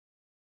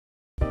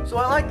So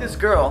I like this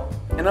girl,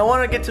 and I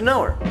want to get to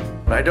know her.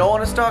 But I don't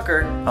want to stalk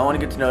her. I want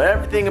to get to know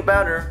everything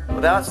about her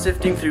without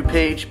sifting through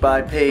page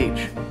by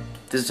page.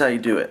 This is how you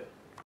do it.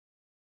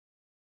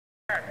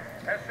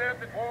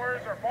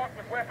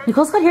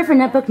 Nicole's got here for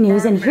Netbook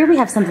News, and here we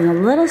have something a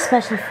little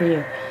special for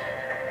you.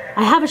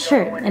 I have a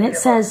shirt, and it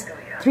says,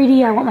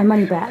 3D, I want my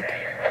money back.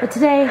 But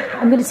today,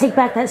 I'm going to take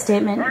back that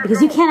statement, because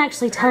you can't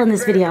actually tell in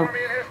this video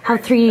how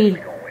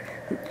 3D,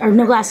 or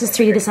no glasses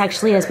 3D this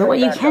actually is, but what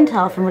you can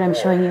tell from what I'm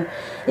showing you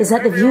is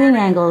that the viewing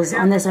angles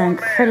on this are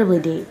incredibly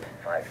deep.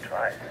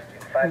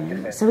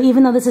 So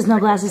even though this is no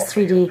glasses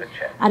 3D,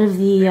 out of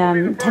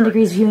the 10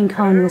 degrees viewing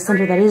cone in the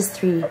center that is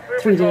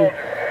 3D,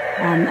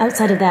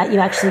 outside of that you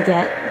actually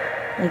get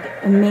like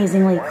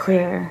amazingly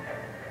clear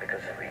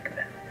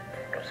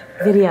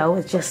video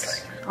with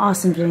just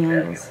awesome viewing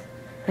angles.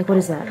 Like, what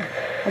is that?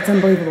 That's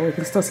unbelievable. You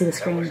can still see the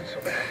screen.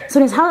 So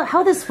anyways,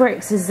 how this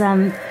works is,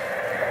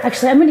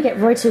 actually I'm going to get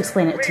Roy to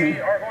explain it to me.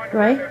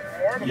 Roy?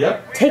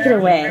 Yep. Take it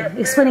away.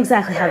 Explain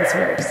exactly how this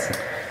works.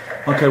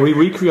 Okay, we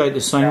recreate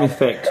the same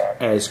effect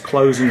as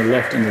closing the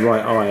left and the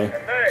right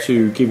eye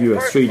to give you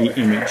a 3D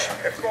image.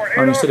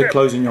 And instead of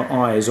closing your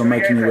eyes or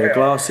making you wear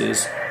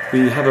glasses,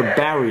 we have a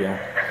barrier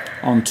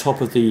on top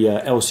of the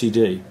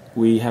LCD.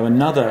 We have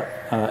another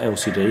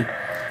LCD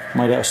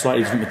made out of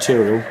slightly different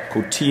material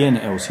called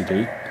TN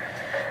LCD,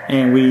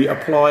 and we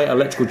apply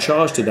electrical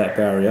charge to that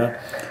barrier,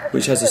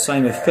 which has the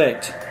same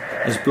effect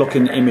as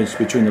blocking the image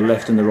between the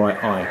left and the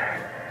right eye.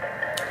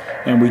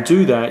 And we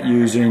do that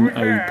using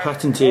a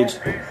patented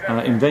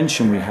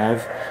invention we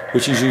have,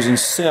 which is using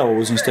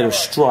cells instead of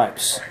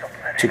stripes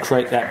to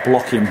create that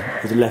blocking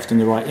of the left and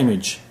the right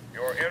image.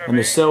 And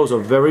the cells are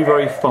very,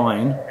 very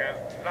fine,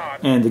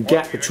 and the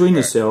gap between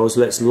the cells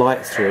lets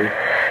light through,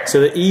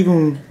 so that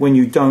even when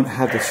you don't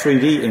have the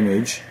 3D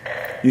image,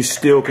 you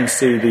still can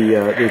see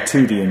the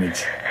 2D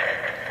image.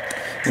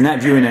 And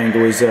that viewing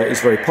angle is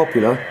very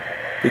popular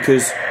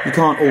because you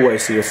can't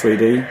always see a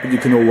 3D, but you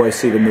can always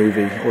see the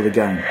movie or the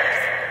game.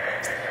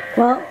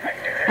 Well,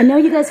 I know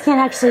you guys can't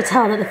actually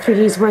tell that the 3D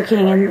is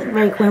working and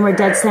like when we're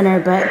dead center,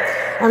 but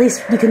at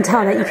least you can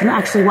tell that you can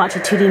actually watch a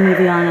 2D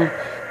movie on a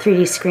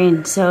 3D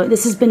screen. So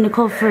this has been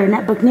Nicole for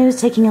Netbook News,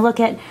 taking a look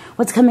at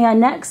what's coming on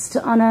next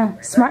on a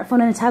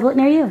smartphone and a tablet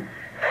near you.